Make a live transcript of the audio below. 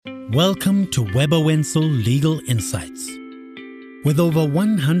Welcome to Weber Wenzel Legal Insights. With over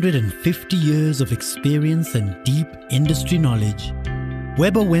 150 years of experience and deep industry knowledge,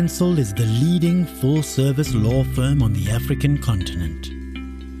 Weber Wenzel is the leading full-service law firm on the African continent.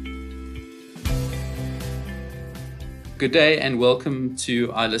 Good day and welcome to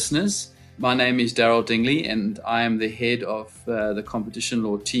our listeners. My name is Daryl Dingley and I am the head of the competition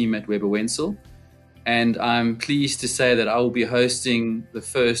law team at Weber Wenzel. And I'm pleased to say that I will be hosting the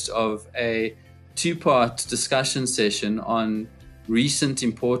first of a two-part discussion session on recent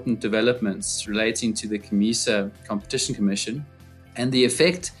important developments relating to the COMESA Competition Commission and the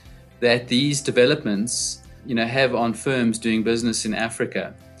effect that these developments, have on firms doing business in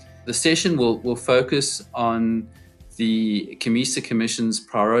Africa. The session will focus on the COMESA Commission's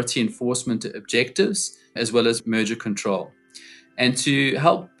priority enforcement objectives as well as merger control. And to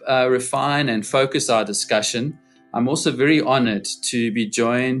help refine and focus our discussion, I'm also very honored to be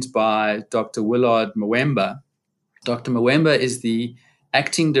joined by Dr. Willard Mwemba. Dr. Mwemba is the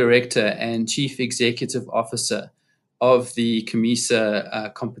Acting Director and Chief Executive Officer of the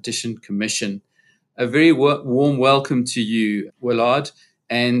COMESA Competition Commission. A very warm welcome to you, Willard.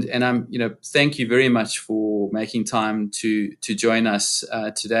 And I'm, thank you very much for making time to join us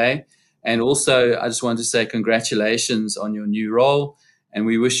today. And also, I just want to say congratulations on your new role, and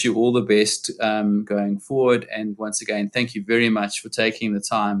we wish you all the best going forward. And once again, thank you very much for taking the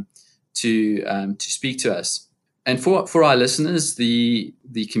time to speak to us. And for our listeners, the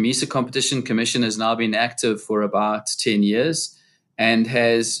COMESA Competition Commission has now been active for about 10 years and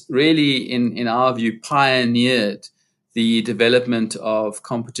has really, in our view, pioneered the development of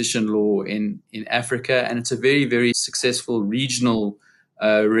competition law in Africa. And it's a very, very successful regional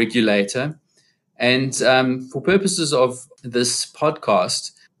regulator. And for purposes of this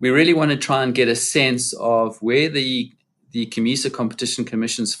podcast, we really want to try and get a sense of where the COMESA Competition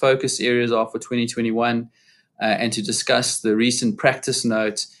Commission's focus areas are for 2021 and to discuss the recent practice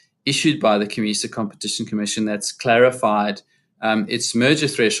note issued by the COMESA Competition Commission that's clarified its merger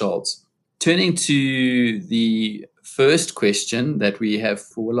thresholds. Turning to the first question that we have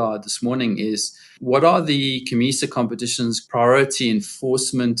for Willard this morning is, what are the COMESA Competition's priority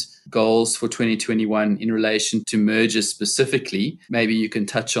enforcement goals for 2021 in relation to mergers specifically? Maybe you can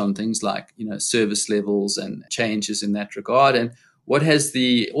touch on things like, service levels and changes in that regard. And what has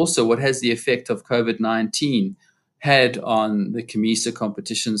the effect of COVID-19 had on the COMESA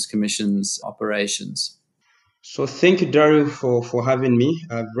Competitions Commission's operations? So thank you, Daryl, for having me.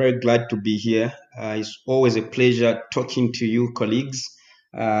 I'm very glad to be here. It's always a pleasure talking to you, colleagues,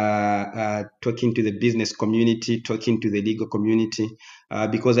 talking to the business community, talking to the legal community,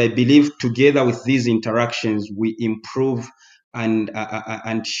 because I believe together with these interactions, we improve and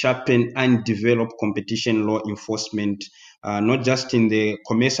sharpen and develop competition law enforcement, not just in the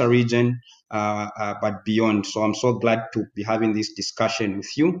COMESA region, but beyond. So I'm so glad to be having this discussion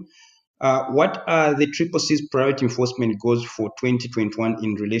with you. What are the CCC's priority enforcement goals for 2021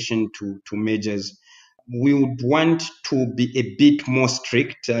 in relation to mergers? We would want to be a bit more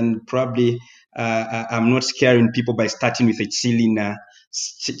strict, and probably I'm not scaring people by starting with a chilling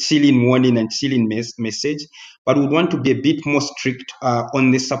warning and chilling message, but we want to be a bit more strict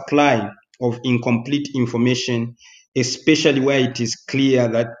on the supply of incomplete information, especially where it is clear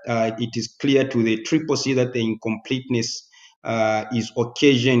that it is clear to the CCC that the incompleteness is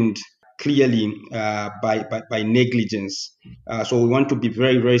occasioned clearly by negligence. So we want to be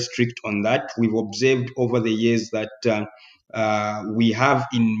very, very strict on that. We've observed over the years that we have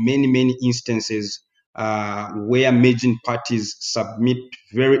in many instances where merging parties submit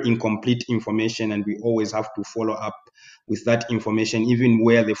very incomplete information, and we always have to follow up with that information, even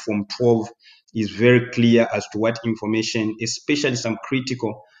where the Form 12 is very clear as to what information, especially some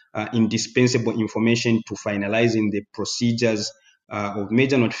critical indispensable information to finalizing the procedures of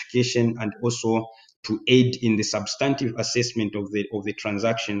merger notification and also to aid in the substantive assessment of the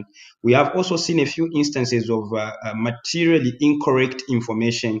transaction. We have also seen a few instances of materially incorrect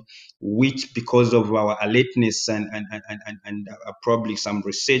information, which, because of our alertness and probably some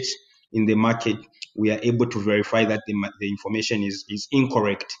research in the market, we are able to verify that the information is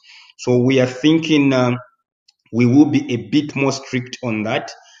incorrect. So we are thinking we will be a bit more strict on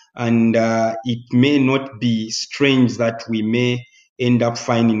that, and it may not be strange that we may end up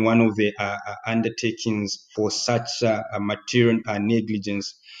finding one of the undertakings for such material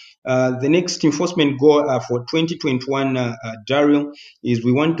negligence. The next enforcement goal for 2021, Daryl, is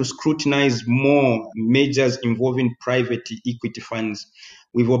we want to scrutinize more measures involving private equity funds.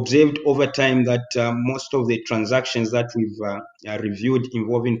 We've observed over time that most of the transactions that we've reviewed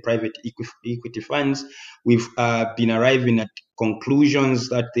involving private equity funds, we've been arriving at conclusions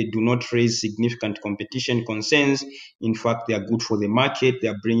that they do not raise significant competition concerns. In fact, they are good for the market, they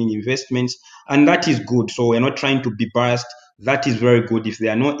are bringing investments, and that is good. So we're not trying to be biased. That is very good. If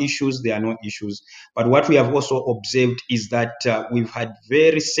there are no issues, there are no issues. But what we have also observed is that we've had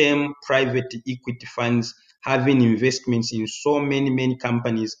very same private equity funds having investments in so many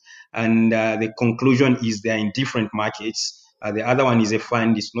companies, and the conclusion is they are in different markets. The other one is a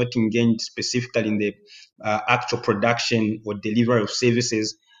fund, it's not engaged specifically in the actual production or delivery of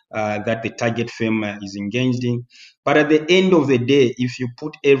services that the target firm is engaged in. But at the end of the day, if you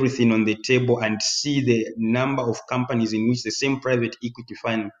put everything on the table and see the number of companies in which the same private equity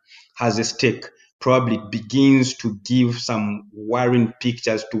fund has a stake, probably begins to give some worrying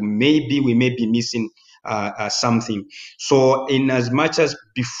pictures to maybe we may be missing something. So in as much as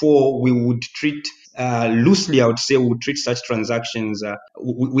before we would treat loosely, I would say we would treat such transactions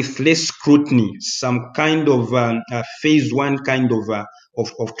with less scrutiny, some kind of phase one kind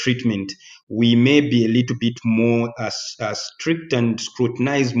of treatment. We may be a little bit more strict and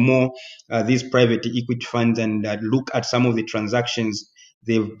scrutinize more these private equity funds and look at some of the transactions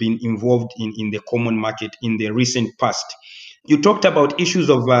they've been involved in the common market in the recent past. You talked about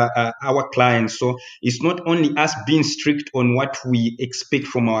issues of our clients. So it's not only us being strict on what we expect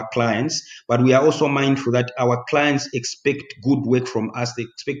from our clients, but we are also mindful that our clients expect good work from us. They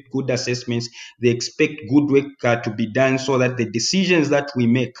expect good assessments. They expect good work to be done so that the decisions that we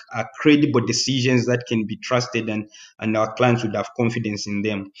make are credible decisions that can be trusted, and our clients would have confidence in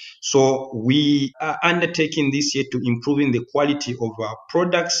them. So we are undertaking this year to improving the quality of our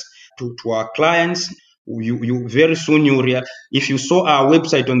products to our clients. You very soon if you saw our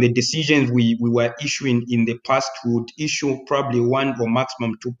website on the decisions we were issuing in the past, we would issue probably 1 or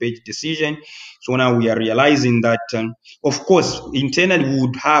maximum 2-page decision. So now we are realizing that of course internally we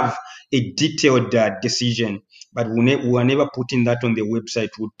would have a detailed decision, but we are never putting that on the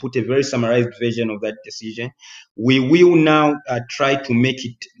website. We'll put a very summarized version of that decision. We will now try to make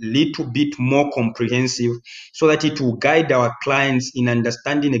it a little bit more comprehensive so that it will guide our clients in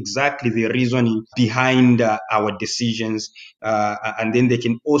understanding exactly the reasoning behind our decisions, and then they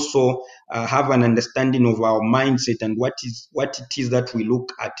can also have an understanding of our mindset and what it is that we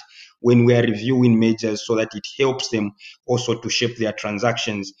look at when we are reviewing measures, so that it helps them also to shape their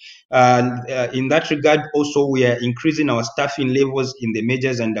transactions. In that regard, also, we are increasing our staffing levels in the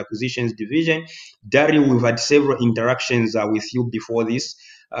mergers and acquisitions division. Daryl, we've had several interactions with you before this.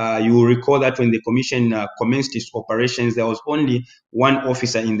 You will recall that when the commission commenced its operations, there was only one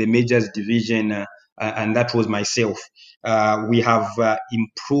officer in the mergers division, and that was myself. We have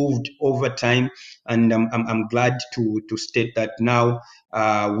improved over time, and I'm glad to state that now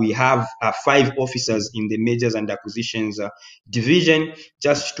we have 5 officers in the mergers and acquisitions division,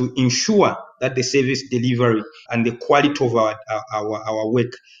 just to ensure that the service delivery and the quality of our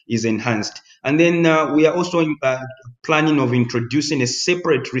work is enhanced. And then we are also planning of introducing a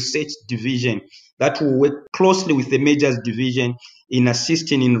separate research division that will work closely with the mergers division in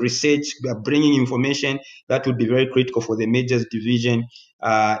assisting in research, bringing information that would be very critical for the mergers division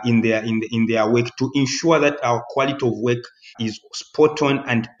in their work, to ensure that our quality of work is spot on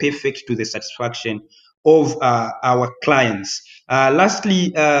and perfect to the satisfaction of our clients.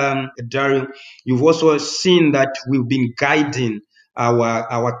 Lastly, Daryl, you've also seen that we've been guiding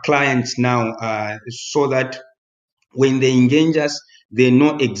our clients now so that when they engage us, they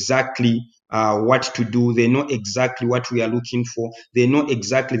know exactly what to do. They know exactly what we are looking for. They know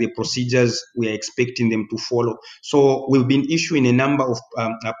exactly the procedures we are expecting them to follow. So we've been issuing a number of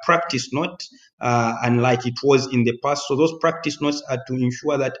practice notes, unlike it was in the past. So those practice notes are to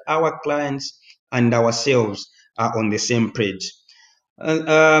ensure that our clients and ourselves are on the same page.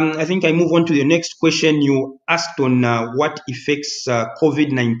 I think I move on to the next question. You asked on what effects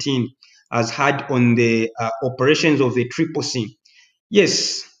COVID-19 has had on the operations of the Triple C.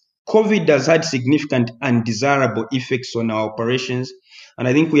 Yes, COVID has had significant undesirable effects on our operations, and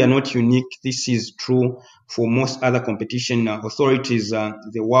I think we are not unique. This is true for most other competition authorities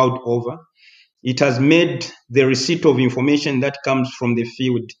the world over. It has made the receipt of information that comes from the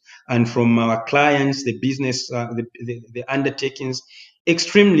field and from our clients, the business, the undertakings,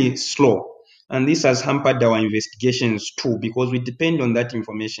 extremely slow. And this has hampered our investigations too, because we depend on that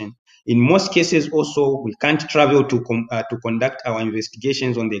information. In most cases also, we can't travel to conduct our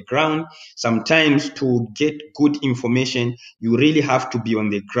investigations on the ground. Sometimes to get good information, you really have to be on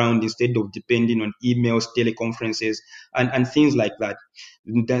the ground instead of depending on emails, teleconferences, and things like that.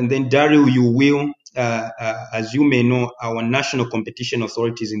 Then Daryl, you will, as you may know, our national competition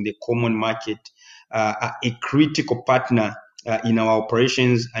authorities in the common market are a critical partner in our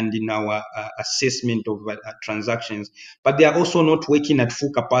operations and in our assessment of transactions. But they are also not working at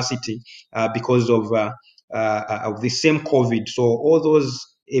full capacity because of the same COVID. So all those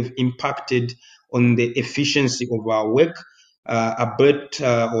have impacted on the efficiency of our work.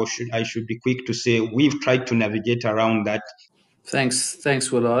 I should be quick to say, we've tried to navigate around that.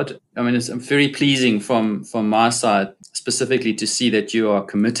 Thanks, Willard. I mean, it's very pleasing from my side, specifically to see that you are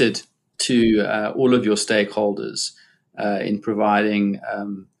committed to all of your stakeholders in providing,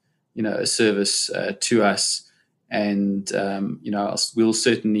 a service to us, and we'll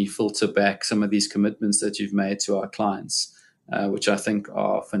certainly filter back some of these commitments that you've made to our clients, which I think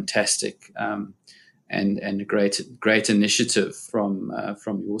are fantastic and a great initiative from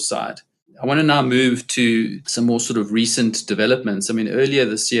your side. I want to now move to some more sort of recent developments. I mean, earlier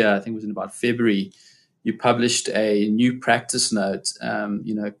this year, I think it was in about February, you published a new practice note,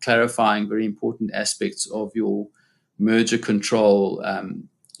 clarifying very important aspects of your merger control,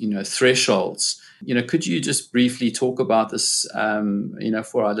 thresholds. Could you just briefly talk about this,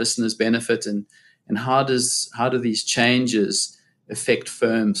 for our listeners' benefit, and how do these changes affect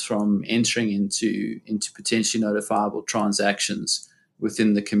firms from entering into potentially notifiable transactions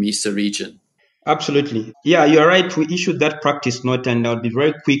within the COMESA region? Absolutely. Yeah, you're right. We issued that practice note, and I'll be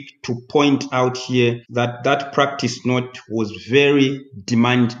very quick to point out here that that practice note was very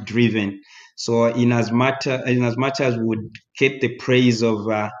demand driven. So in as much as we would get the praise of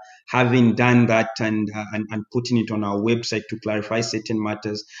having done that and putting it on our website to clarify certain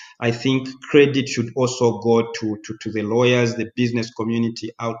matters, I think credit should also go to the lawyers, the business community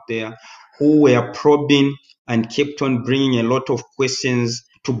out there who were probing and kept on bringing a lot of questions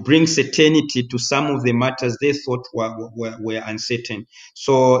to bring certainty to some of the matters they thought were uncertain.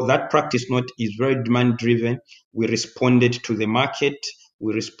 So that practice note is very demand driven. We responded to the market.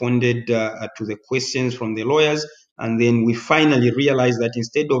 We responded to the questions from the lawyers. And then we finally realized that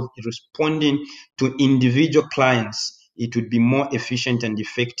instead of responding to individual clients, it would be more efficient and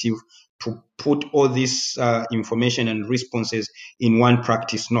effective to put all this information and responses in one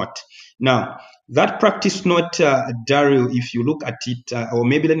practice note. Now, that practice note, Daryl, if you look at it, or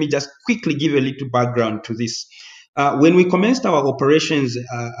maybe let me just quickly give a little background to this. When we commenced our operations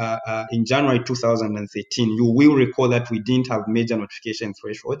in January 2013, you will recall that we didn't have major notification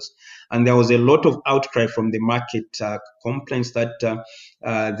thresholds, and there was a lot of outcry from the market, complaints that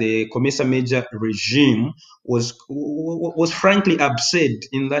the COMESA major regime was frankly absurd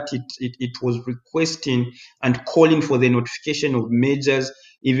in that it was requesting and calling for the notification of majors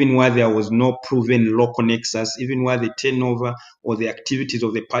even where there was no proven local nexus, even where the turnover or the activities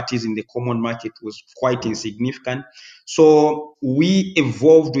of the parties in the common market was quite insignificant. So we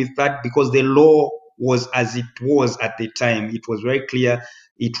evolved with that because the law was as it was at the time. It was very clear.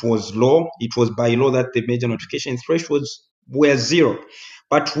 It was law. It was by law that the major notification thresholds were zero.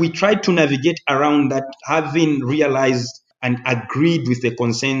 But we tried to navigate around that, having realized and agreed with the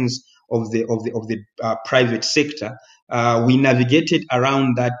concerns of the private sector. We navigated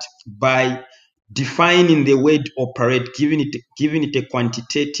around that by defining the word operate, giving it a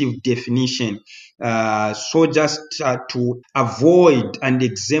quantitative definition, so just to avoid and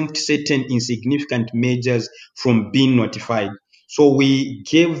exempt certain insignificant measures from being notified. So we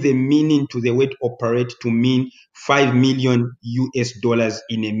gave the meaning to the word operate to mean $5 million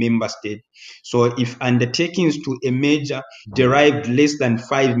in a member state. So if undertakings to a major derived less than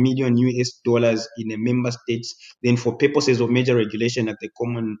 $5 million in a member state, then for purposes of major regulation at the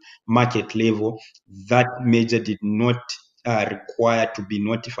common market level, that major did not required to be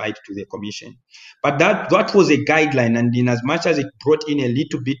notified to the commission. But that was a guideline, and in as much as it brought in a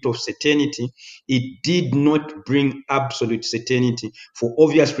little bit of certainty, it did not bring absolute certainty for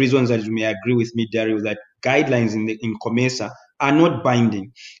obvious reasons, as you may agree with me, Daryl, that guidelines in COMESA are not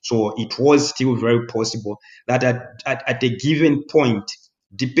binding. So it was still very possible that at a given point,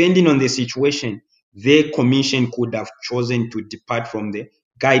 depending on the situation, the commission could have chosen to depart from the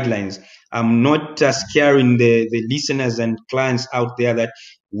guidelines. I'm not scaring the listeners and clients out there that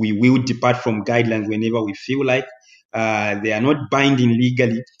we will depart from guidelines whenever we feel like. They are not binding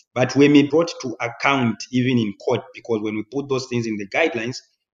legally, but we may be brought to account even in court, because when we put those things in the guidelines,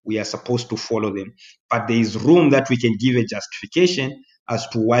 we are supposed to follow them. But there is room that we can give a justification as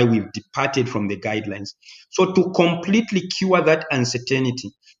to why we've departed from the guidelines. So to completely cure that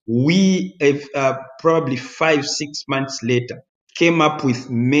uncertainty, we have probably 5-6 months later came up with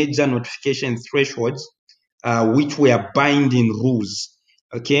major notification thresholds, which were binding rules.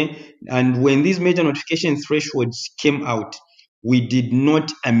 Okay, and when these major notification thresholds came out, we did not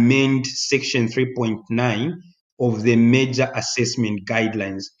amend Section 3.9 of the major assessment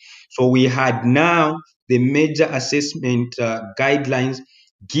guidelines. So we had now the major assessment guidelines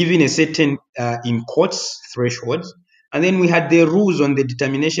giving a certain in quotes thresholds, and then we had the rules on the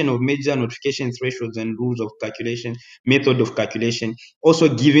determination of major notification thresholds and rules of calculation, method of calculation,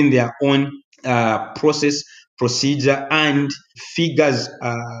 also giving their own process, procedure, and figures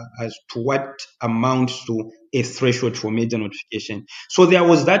as to what amounts to a threshold for major notification. So there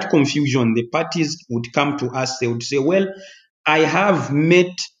was that confusion. The parties would come to us, they would say, well, I have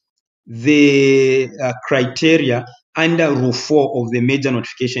met the criteria under Rule 4 of the major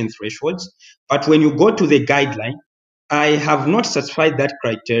notification thresholds, but when you go to the guideline, I have not satisfied that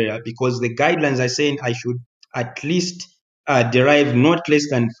criteria because the guidelines are saying I should at least derive not less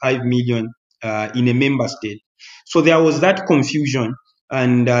than 5 million in a member state. So there was that confusion,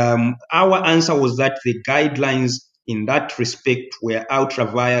 and our answer was that the guidelines in that respect were ultra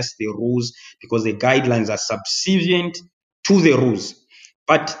vires the rules because the guidelines are subservient to the rules.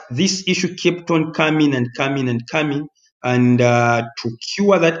 But this issue kept on coming and coming and coming, and to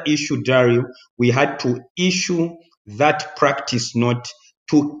cure that issue, Dario, we had to issue that practice note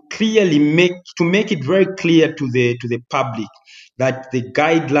to clearly make it very clear to the public that the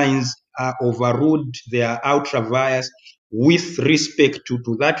guidelines are overruled, they are ultra vires with respect to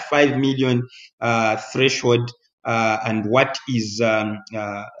that 5 million threshold and what is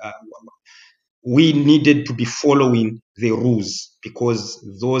we needed to be following the rules because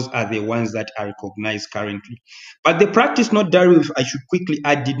those are the ones that are recognized currently. But the practice note, Dario, I should quickly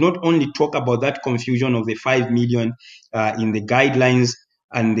add, did not only talk about that confusion of the 5 million in the guidelines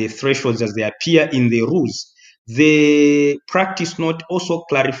and the thresholds as they appear in the rules. The practice note also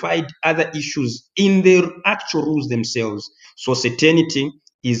clarified other issues in the actual rules themselves. So certainty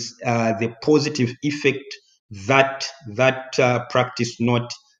is the positive effect that practice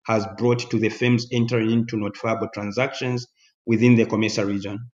note has brought to the firms entering into notifiable transactions within the COMESA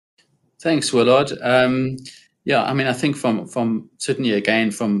region. Thanks, Willard. Yeah, I mean, I think from certainly again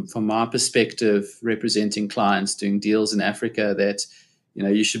from my perspective, representing clients doing deals in Africa, that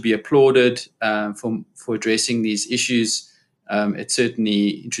you should be applauded for addressing these issues. It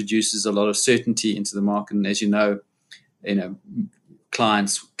certainly introduces a lot of certainty into the market, and as you know,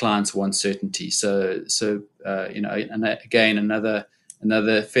 clients want certainty. So and again, another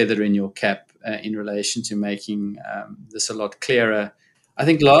feather in your cap in relation to making this a lot clearer. I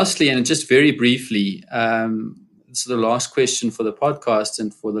think lastly, and just very briefly, so the last question for the podcast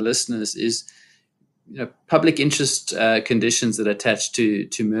and for the listeners is, public interest conditions that attach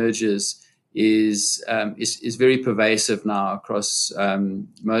to mergers is very pervasive now across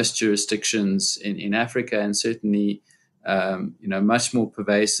most jurisdictions in Africa, and certainly much more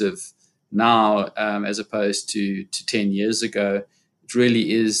pervasive now as opposed to 10 years ago. It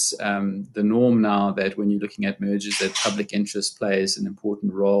really is the norm now that when you're looking at mergers, that public interest plays an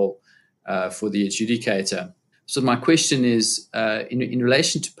important role for the adjudicator. So my question is, in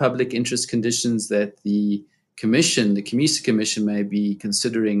relation to public interest conditions that the Commission, the COMESA Commission, may be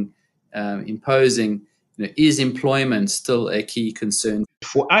considering imposing, is employment still a key concern?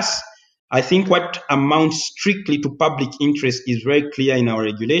 For us, I think what amounts strictly to public interest is very clear in our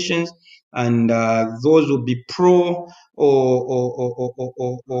regulations, and those will be pro or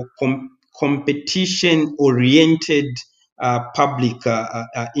competition-oriented public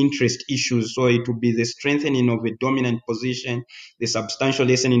interest issues. So it would be the strengthening of a dominant position, the substantial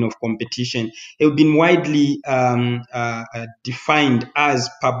lessening of competition. It would be widely defined as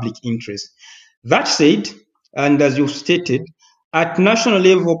public interest. That said, and as you've stated, at national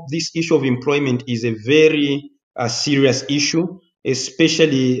level, this issue of employment is a very serious issue,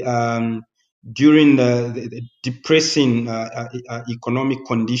 especially during the depressing economic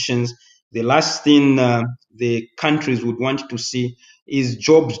conditions. The last thing the countries would want to see is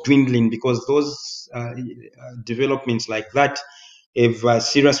jobs dwindling, because those developments like that have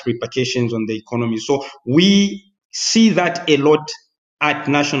serious repercussions on the economy. So we see that a lot at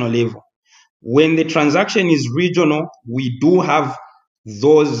national level. When the transaction is regional, we do have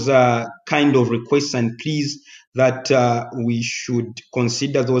those kind of requests and pleas that we should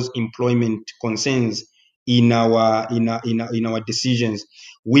consider those employment concerns in our decisions.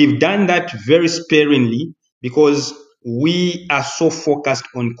 We've done that very sparingly because we are so focused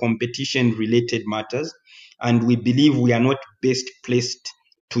on competition-related matters, and we believe we are not best placed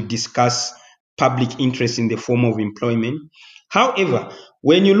to discuss public interest in the form of employment. However,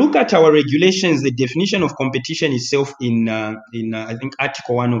 when you look at our regulations, the definition of competition itself in I think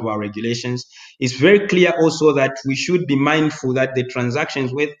Article 1 of our regulations is very clear also that we should be mindful that the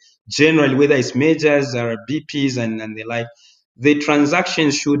transactions with generally, whether it's majors or BPs and the like, the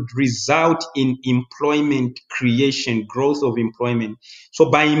transactions should result in employment creation, growth of employment.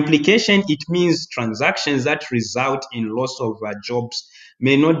 So by implication, it means transactions that result in loss of jobs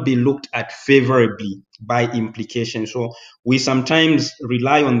may not be looked at favorably by implication. So we sometimes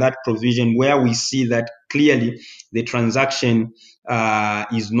rely on that provision where we see that clearly the transaction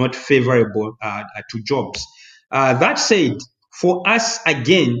is not favorable to jobs. That said, for us,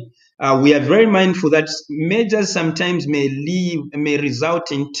 again, we are very mindful that measures sometimes may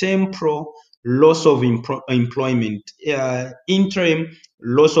result in temporal loss of employment, interim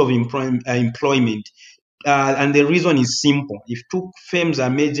loss of employment. And the reason is simple. If 2 firms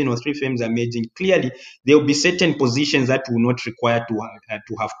are merging or 3 firms are merging, clearly there will be certain positions that will not require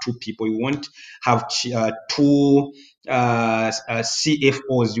to have 2 people. You won't have 2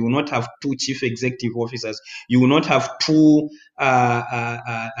 CFOs. You will not have 2 chief executive officers. You will not have 2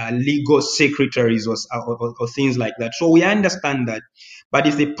 legal secretaries or things like that. So we understand that. But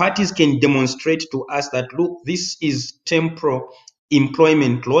if the parties can demonstrate to us that, look, this is temporal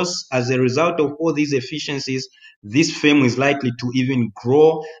employment loss as a result of all these efficiencies, this firm is likely to even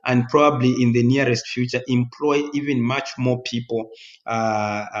grow and probably in the nearest future employ even much more people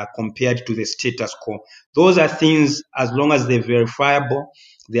compared to the status quo. Those are things, as long as they're verifiable,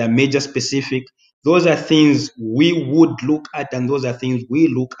 they are major specific, those are things we would look at, and those are things we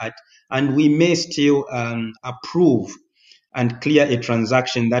look at, and we may still approve and clear a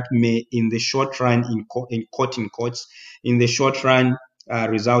transaction that may, in the short run, in courts, in the short run,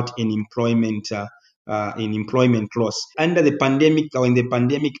 result in employment loss. Under the pandemic, or in the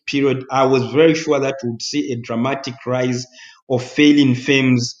pandemic period, I was very sure that we would see a dramatic rise of failing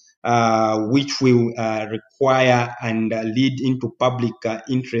firms, which will require and lead into public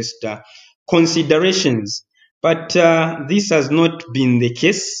interest considerations. But this has not been the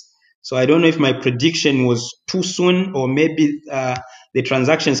case. So I don't know if my prediction was too soon, or maybe the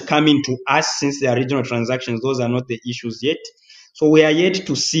transactions coming to us, since they are regional transactions, those are not the issues yet. So we are yet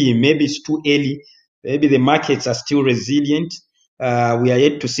to see. Maybe it's too early. Maybe the markets are still resilient. We are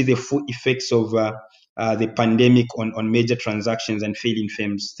yet to see the full effects of the pandemic on major transactions and failing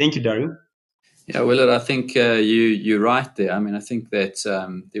firms. Thank you, Dario. Yeah, Willard, I think you're right there. I mean, I think that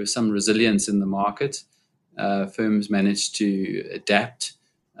there was some resilience in the market. Firms managed to adapt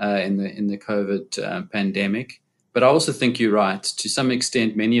in the COVID pandemic. But I also think you're right. To some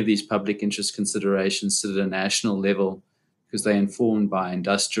extent, many of these public interest considerations sit at a national level because they're informed by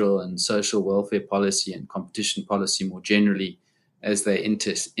industrial and social welfare policy and competition policy more generally as they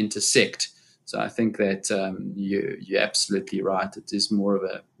intersect. So I think that you're absolutely right. It is more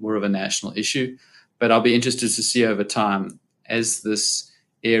of a national issue. But I'll be interested to see over time as this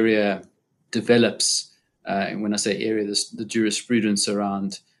area develops. And when I say area, the jurisprudence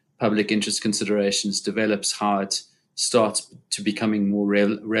around public interest considerations develops, how it starts to becoming more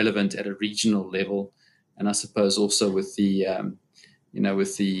relevant at a regional level, and I suppose also with the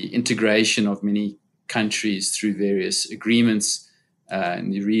with the integration of many countries through various agreements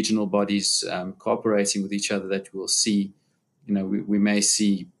and the regional bodies cooperating with each other, that we'll see, we may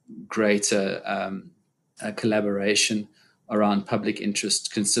see greater collaboration around public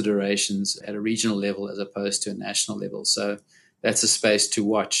interest considerations at a regional level as opposed to a national level. So that's a space to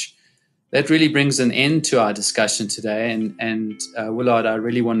watch. That really brings an end to our discussion today. And Willard, I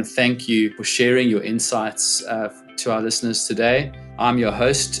really want to thank you for sharing your insights to our listeners today. I'm your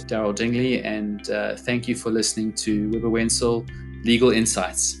host, Daryl Dingley, and thank you for listening to Webber Wentzel Legal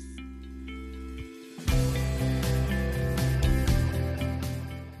Insights.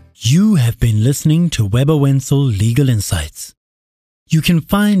 You have been listening to Webber Wentzel Legal Insights. You can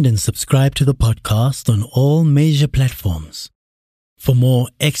find and subscribe to the podcast on all major platforms. For more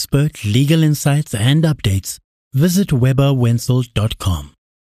expert legal insights and updates, visit webberwentzel.com.